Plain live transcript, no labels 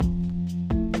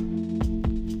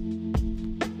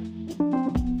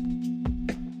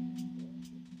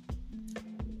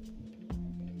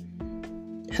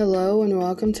Hello and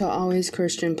welcome to Always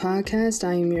Christian Podcast.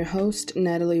 I am your host,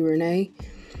 Natalie Renee,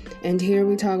 and here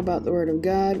we talk about the Word of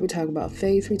God, we talk about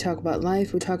faith, we talk about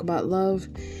life, we talk about love,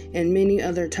 and many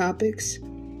other topics.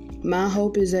 My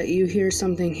hope is that you hear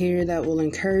something here that will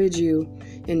encourage you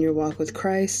in your walk with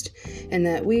Christ, and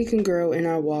that we can grow in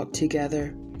our walk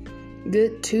together.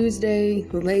 Good Tuesday,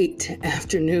 late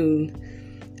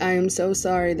afternoon. I am so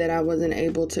sorry that I wasn't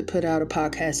able to put out a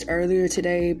podcast earlier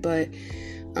today, but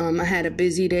I had a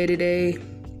busy day today,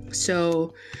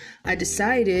 so I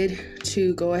decided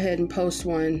to go ahead and post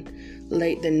one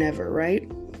late than never, right?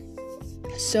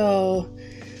 So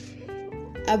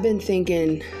I've been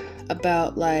thinking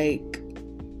about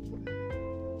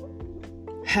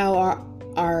how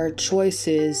our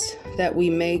choices that we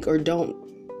make or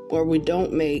we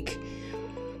don't make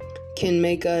can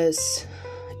make us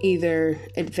either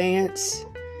advance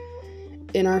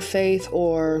in our faith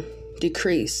or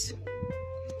decrease.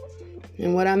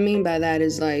 And what I mean by that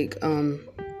is you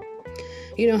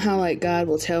know how God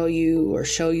will tell you or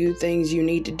show you things you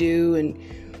need to do and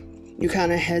you're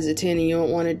kind of hesitant and you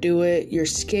don't want to do it. You're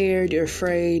scared, you're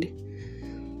afraid.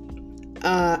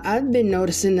 I've been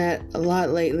noticing that a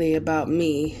lot lately about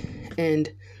me. And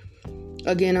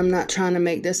again, I'm not trying to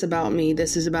make this about me.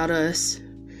 This is about us.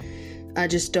 I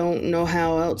just don't know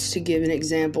how else to give an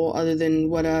example other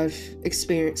than what I've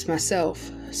experienced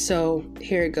myself. So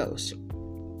here it goes.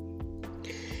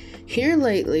 Here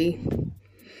lately,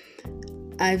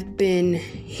 I've been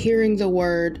hearing the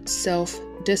word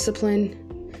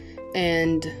self-discipline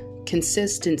and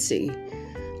consistency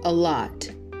a lot.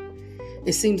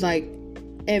 It seems like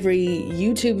every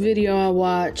YouTube video I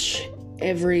watch,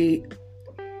 every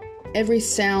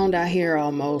sound I hear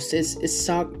almost is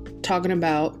talking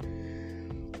about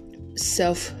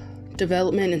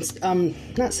self-development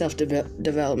and not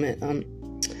self-development,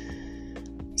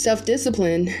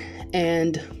 self-discipline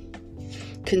and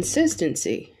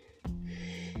consistency.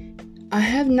 I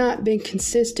have not been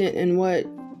consistent in what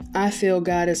I feel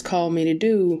God has called me to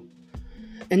do,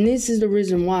 and this is the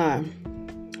reason why.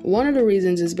 One of the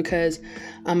reasons is because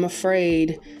I'm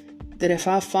afraid that if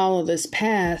I follow this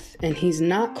path and He's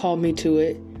not called me to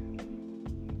it,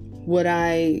 would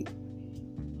I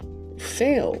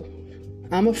fail?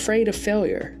 I'm afraid of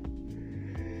failure.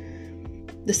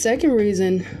 The second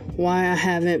reason why I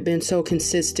haven't been so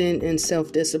consistent in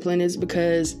self-discipline is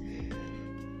because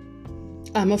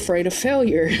I'm afraid of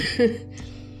failure.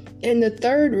 And the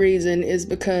third reason is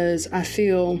because I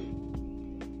feel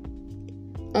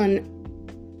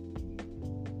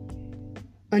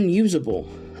unusable.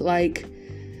 Like,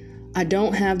 I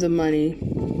don't have the money.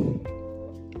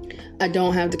 I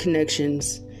don't have the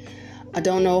connections. I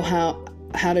don't know how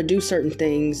to do certain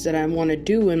things that I want to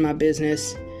do in my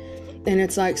business. And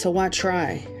it's like, so why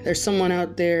try? There's someone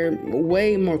out there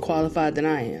way more qualified than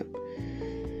I am.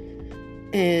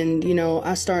 And,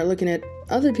 I start looking at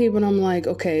other people and I'm like,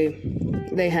 okay,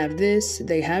 they have this,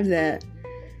 they have that.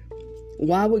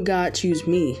 Why would God choose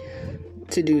me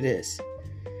to do this?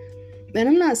 And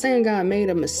I'm not saying God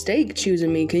made a mistake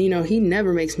choosing me, because, He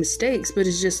never makes mistakes. But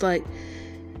it's just like,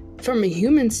 from a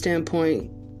human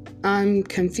standpoint, I'm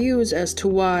confused as to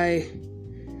why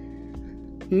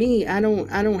me, I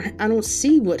don't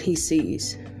see what He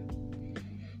sees.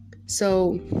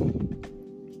 So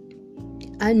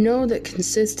I know that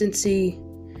consistency,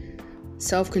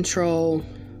 self-control,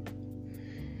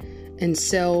 and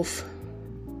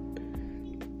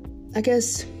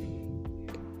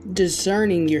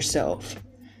discerning yourself.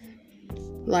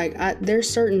 There's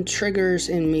certain triggers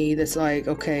in me that's like,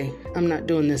 okay, I'm not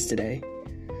doing this today.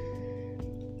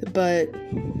 But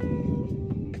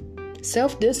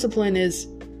self-discipline is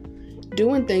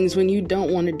doing things when you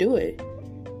don't want to do it.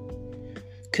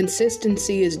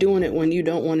 Consistency is doing it when you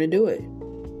don't want to do it.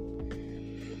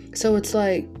 So it's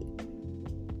like,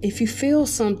 if you feel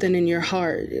something in your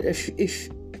heart, if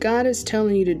God is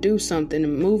telling you to do something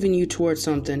and moving you towards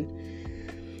something,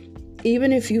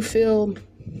 even if you feel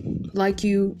like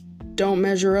you don't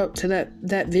measure up to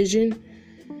that vision,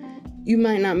 you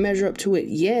might not measure up to it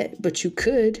yet, but you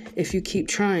could if you keep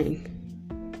trying.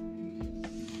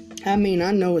 I mean,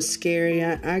 I know it's scary.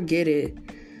 I get it.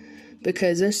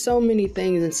 Because there's so many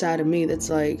things inside of me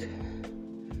that's like,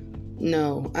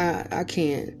 no, I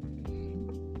can't.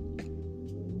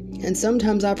 And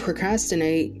sometimes I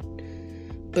procrastinate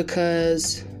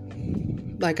because,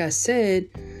 like I said,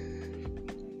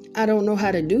 I don't know how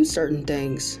to do certain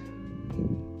things.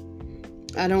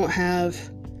 I don't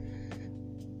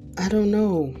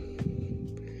know.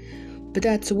 But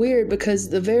that's weird, because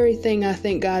the very thing I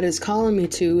think God is calling me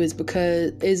to is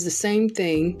the same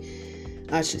thing,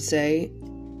 I should say,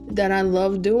 that I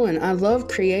love doing. I love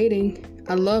creating.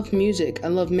 I love music. I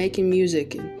love making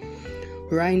music and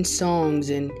writing songs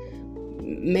and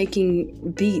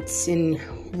making beats and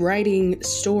writing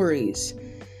stories.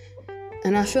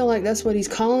 And I feel like that's what he's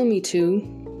calling me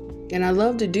to. And I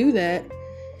love to do that.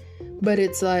 But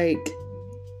it's like,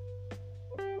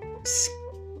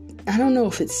 I don't know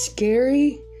if it's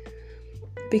scary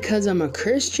because I'm a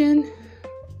Christian,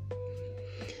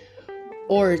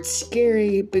 or it's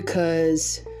scary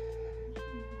because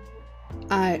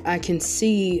I can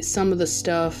see some of the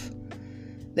stuff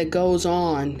that goes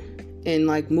on in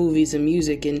like movies and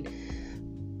music, and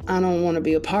I don't want to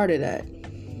be a part of that.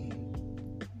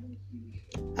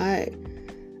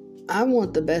 I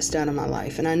want the best out of my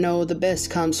life, and I know the best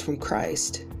comes from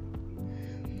Christ.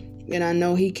 And I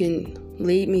know he can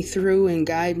lead me through and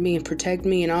guide me and protect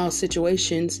me in all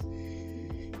situations.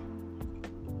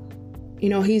 You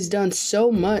know, he's done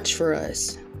so much for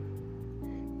us.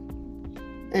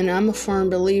 And I'm a firm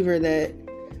believer that,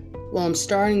 well, I'm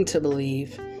starting to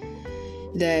believe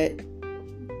that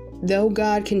though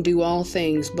God can do all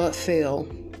things but fail,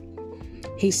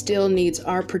 he still needs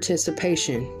our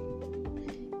participation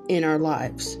in our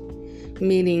lives.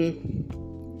 Meaning,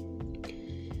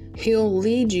 he'll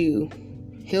lead you,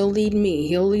 he'll lead me,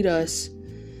 he'll lead us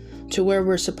to where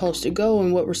we're supposed to go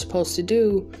and what we're supposed to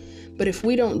do. But if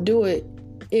we don't do it,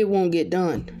 it won't get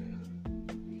done.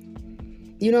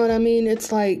 You know what I mean?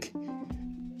 It's like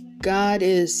God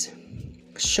is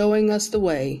showing us the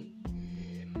way.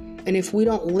 And if we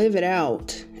don't live it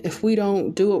out, if we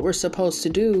don't do what we're supposed to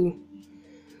do,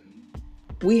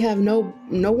 we have no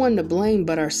one to blame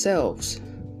but ourselves.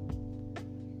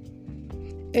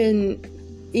 And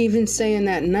even saying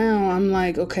that now, I'm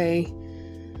like, okay,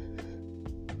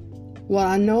 well,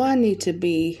 I know I need to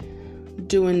be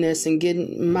doing this and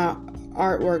getting my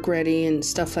artwork ready and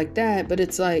stuff like that, but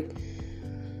it's like,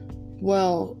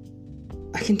 well,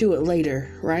 I can do it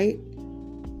later, right?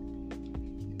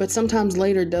 But sometimes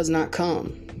later does not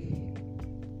come.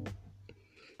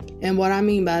 And what I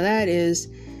mean by that is,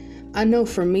 I know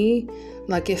for me,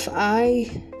 like if I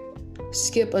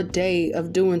skip a day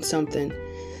of doing something,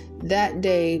 that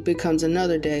day becomes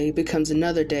another day, becomes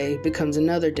another day, becomes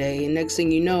another day. And next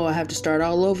thing you know, I have to start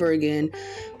all over again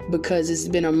because it's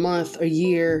been a month, a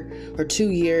year, or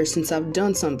 2 years since I've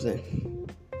done something.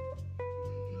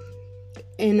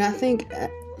 And I think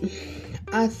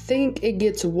it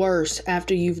gets worse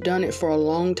after you've done it for a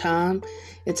long time.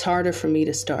 It's harder for me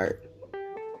to start.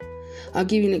 I'll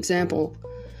give you an example.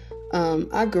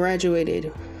 I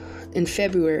graduated in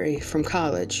February from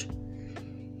college.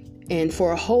 And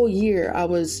for a whole year, I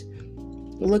was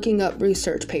looking up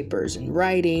research papers and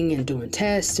writing and doing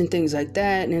tests and things like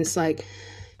that. And it's like,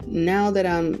 now that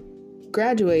I'm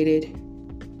graduated,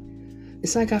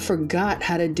 it's like I forgot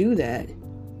how to do that.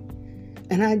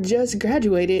 And I just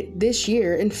graduated this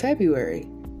year in February.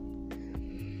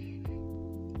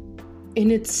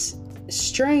 And it's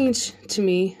strange to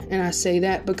me, and I say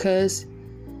that because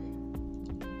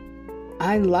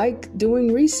I like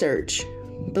doing research,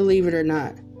 believe it or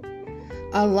not.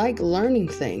 I like learning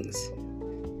things.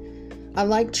 I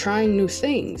like trying new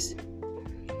things.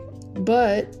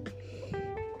 But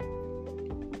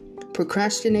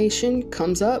procrastination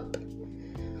comes up,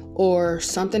 or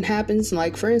something happens,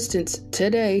 like for instance,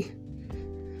 today,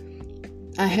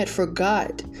 I had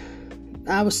forgot.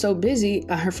 I was so busy,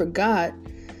 I had forgot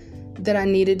that I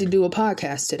needed to do a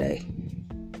podcast today.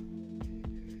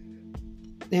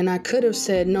 And I could have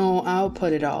said, no, I'll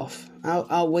put it off.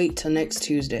 I'll wait till next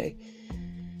Tuesday.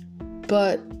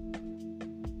 But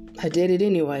I did it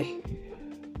anyway.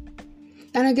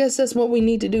 And I guess that's what we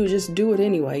need to do. Just do it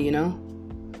anyway, you know?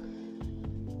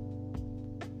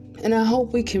 And I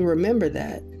hope we can remember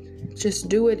that. Just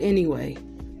do it anyway.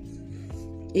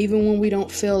 Even when we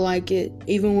don't feel like it.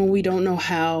 Even when we don't know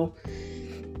how.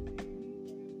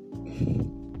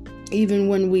 Even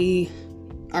when we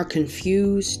are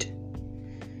confused.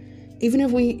 Even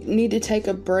if we need to take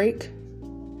a break,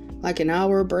 like an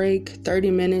hour break,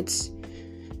 30 minutes,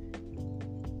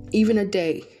 even a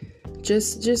day,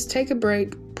 just take a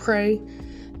break, pray,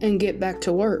 and get back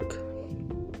to work.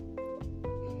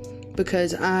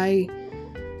 Because I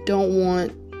don't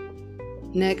want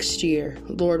next year,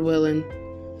 Lord willing,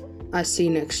 I see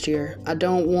next year. I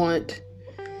don't want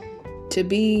to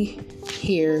be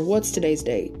here. What's today's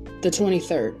date? The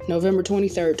 23rd, November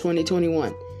 23rd,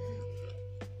 2021.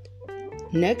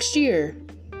 Next year,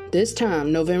 this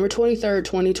time, November 23rd,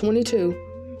 2022,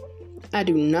 I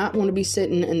do not want to be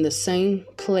sitting in the same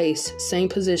place, same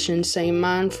position, same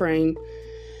mind frame,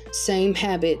 same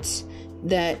habits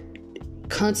that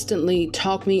constantly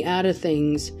talk me out of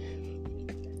things.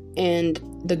 And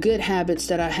the good habits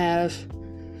that I have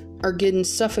are getting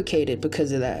suffocated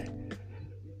because of that.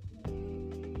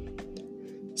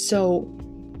 So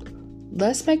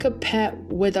let's make a pact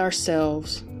with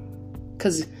ourselves,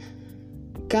 because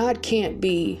God can't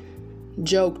be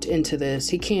joked into this.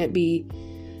 He can't be,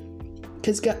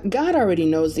 because God already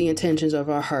knows the intentions of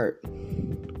our heart.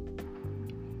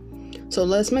 So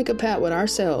let's make a pact with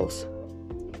ourselves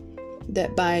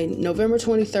that by November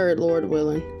 23rd, Lord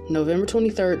willing, November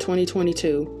 23rd,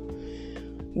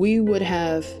 2022, we would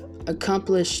have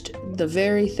accomplished the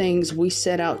very things we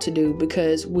set out to do,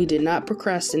 because we did not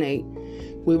procrastinate.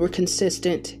 We were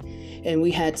consistent, and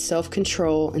we had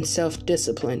self-control and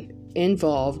self-discipline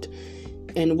involved,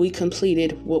 and we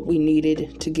completed what we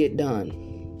needed to get done.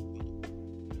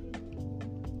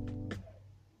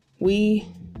 We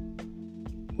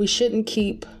shouldn't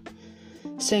keep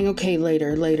saying, okay,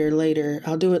 later,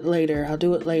 I'll do it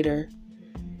later.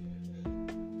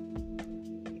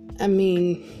 I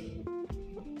mean,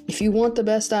 if you want the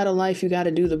best out of life, you got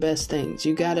to do the best things.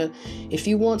 If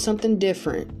you want something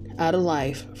different out of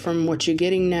life from what you're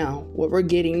getting now, what we're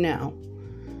getting now,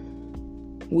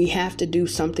 we have to do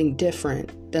something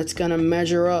different that's going to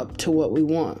measure up to what we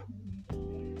want.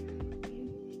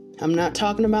 I'm not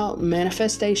talking about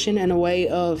manifestation in a way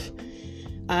of,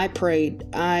 I prayed,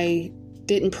 I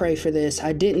didn't pray for this,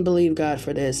 I didn't believe God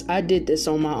for this, I did this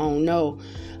on my own. No,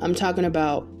 I'm talking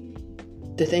about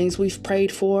the things we've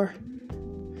prayed for,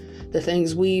 the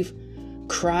things we've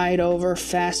cried over,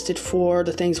 fasted for,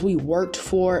 the things we worked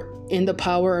for in the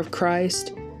power of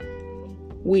Christ,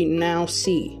 we now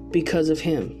see because of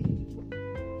Him.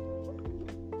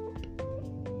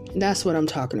 That's what I'm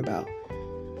talking about.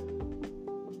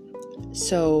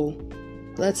 So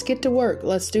let's get to work.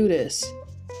 Let's do this.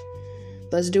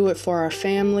 Let's do it for our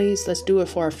families. Let's do it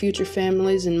for our future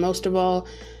families. And most of all,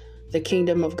 the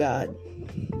kingdom of God.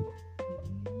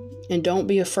 And don't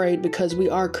be afraid, because we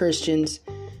are Christians,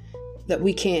 that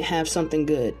we can't have something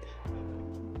good.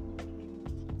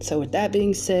 So with that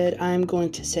being said, I'm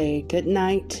going to say good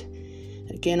night.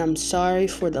 Again, I'm sorry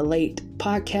for the late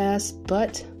podcast,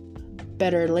 but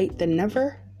better late than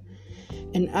never.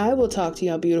 And I will talk to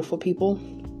y'all beautiful people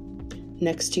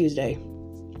next Tuesday.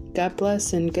 God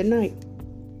bless and good night.